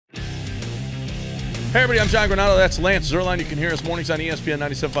Hey everybody, I'm John Granado. That's Lance Zerline. You can hear us mornings on ESPN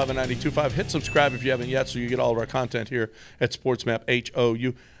 97.5 and 92.5. Hit subscribe if you haven't yet so you get all of our content here at SportsMap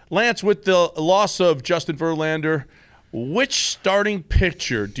HOU. Lance, with the loss of Justin Verlander, which starting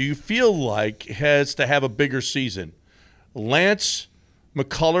pitcher do you feel like has to have a bigger season? Lance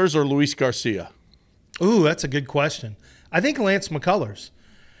McCullers or Luis Garcia? Ooh, that's a good question. I think Lance McCullers.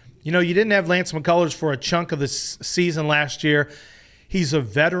 You know, you didn't have Lance McCullers for a chunk of the season last year. He's a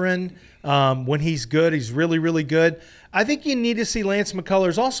veteran. When he's good, he's really, really good. I think you need to see Lance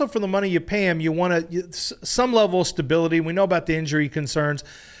McCullers. Also, for the money you pay him, you want some level of stability. We know about the injury concerns.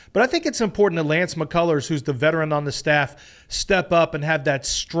 But I think it's important that Lance McCullers, who's the veteran on the staff, step up and have that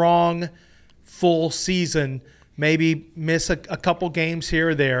strong, full season, maybe miss a couple games here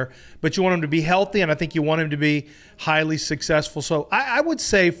or there. But you want him to be healthy, and I think you want him to be highly successful. So I would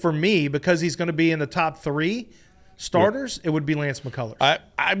say for me, because he's going to be in the top 3 starters, it would be Lance McCullers.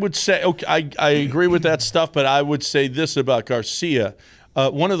 I would say, okay, I agree with that stuff, but I would say this about Garcia.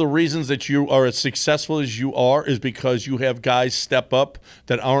 One of the reasons that you are as successful as you are is because you have guys step up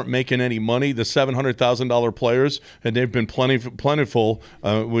that aren't making any money, the $700,000 players, and they've been plentiful.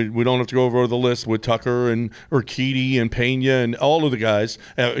 We don't have to go over the list with Tucker and Urquidy and Pena and all of the guys,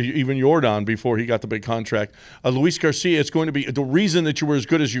 even Jordan before he got the big contract. Luis Garcia, it's going to be – the reason that you were as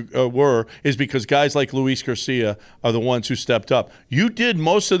good as you were is because guys like Luis Garcia are the ones who stepped up. You did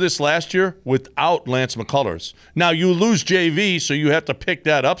most of this last year without Lance McCullers. Now, you lose JV, so you have to pick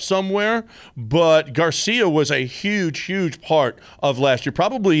that up somewhere, but Garcia was a huge part of last year,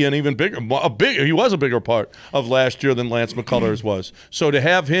 probably an even bigger, he was a bigger part of last year than Lance McCullers was. So to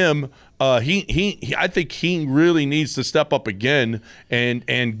have him, I think he really needs to step up again,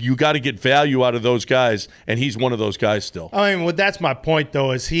 and you got to get value out of those guys, and he's one of those guys still. I mean, well, that's my point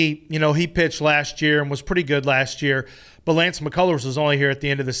though, is he pitched last year and was pretty good last year, but Lance McCullers was only here at the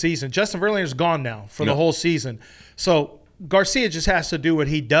end of the season. Justin Verlander's gone now for the whole season, so Garcia just has to do what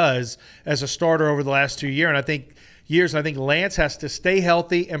he does as a starter over the last 2 years, and I think Lance has to stay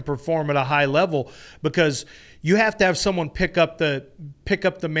healthy and perform at a high level, because you have to have someone pick up the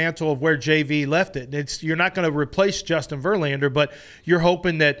mantle of where JV left it. You're not going to replace Justin Verlander, but you're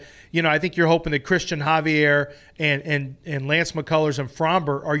hoping that I think you're hoping that Christian Javier and Lance McCullers and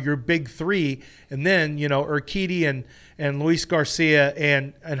Fromber are your big 3, and then Urquidy and Luis Garcia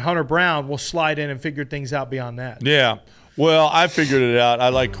and Hunter Brown will slide in and figure things out beyond that. Yeah. Well, I figured it out. I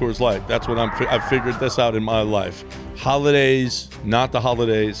like Coors Light. That's what I figured this out in my life. Holidays, not the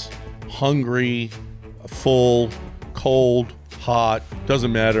holidays. Hungry, full, cold, hot,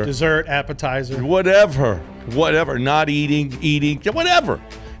 doesn't matter. Dessert, appetizer. Whatever. Not eating, whatever.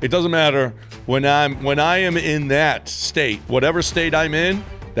 It doesn't matter. When I am in that state, whatever state I'm in,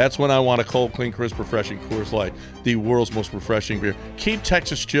 that's when I want a cold, clean, crisp, refreshing Coors Light, the world's most refreshing beer. Keep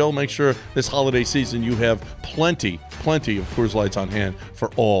Texas chill. Make sure this holiday season you have plenty of Coors Lights on hand for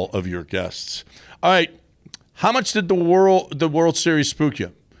all of your guests. All right, how much did the World Series spook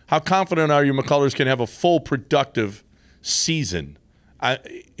you? How confident are you McCullers can have a full, productive season?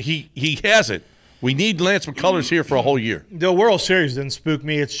 He has it. We need Lance McCullers here for a whole year. The World Series didn't spook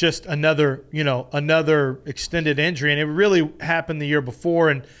me. It's just another extended injury, and it really happened the year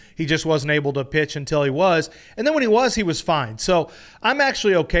before, and he just wasn't able to pitch until he was. And then when he was fine. So I'm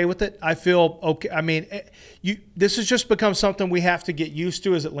actually okay with it. I feel okay. I mean, this has just become something we have to get used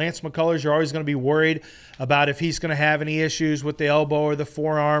to. Is that Lance McCullers, you're always going to be worried about if he's going to have any issues with the elbow or the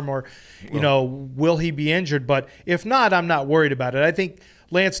forearm, or will he be injured? But if not, I'm not worried about it. I think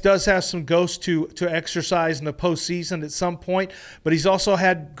Lance does have some ghosts to exercise in the postseason at some point, but he's also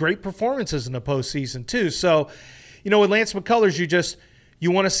had great performances in the postseason too. So, with Lance McCullers,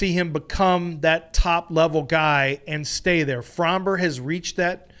 you want to see him become that top-level guy and stay there. Fromber has reached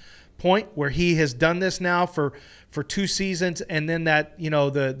that point where he has done this now for 2 seasons, and then that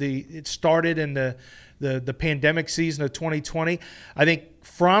it started in the pandemic season of 2020. I think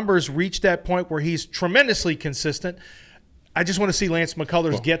Fromber's reached that point where he's tremendously consistent. I just want to see Lance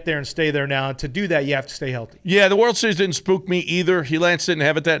McCullers get there and stay there now. And to do that, you have to stay healthy. Yeah, the World Series didn't spook me either. Lance didn't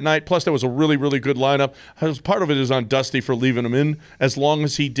have it that night. Plus, that was a really, really good lineup. Part of it is on Dusty for leaving him in as long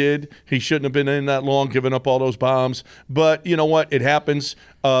as he did. He shouldn't have been in that long, giving up all those bombs. But you know what? It happens.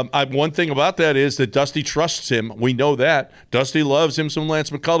 One thing about that is that Dusty trusts him. We know that. Dusty loves him some Lance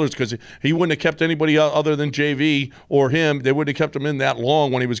McCullers, because he wouldn't have kept anybody other than JV or him. They wouldn't have kept him in that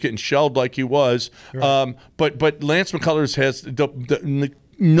long when he was getting shelled like he was. Right. But Lance McCullers has the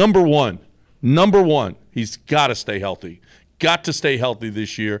number one. He's got to stay healthy. Got to stay healthy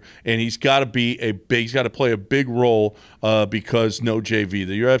this year, and he's got to play a big role because no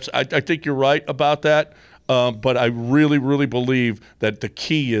JV. I think you're right about that. but I really, really believe that the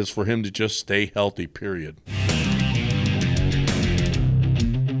key is for him to just stay healthy, period.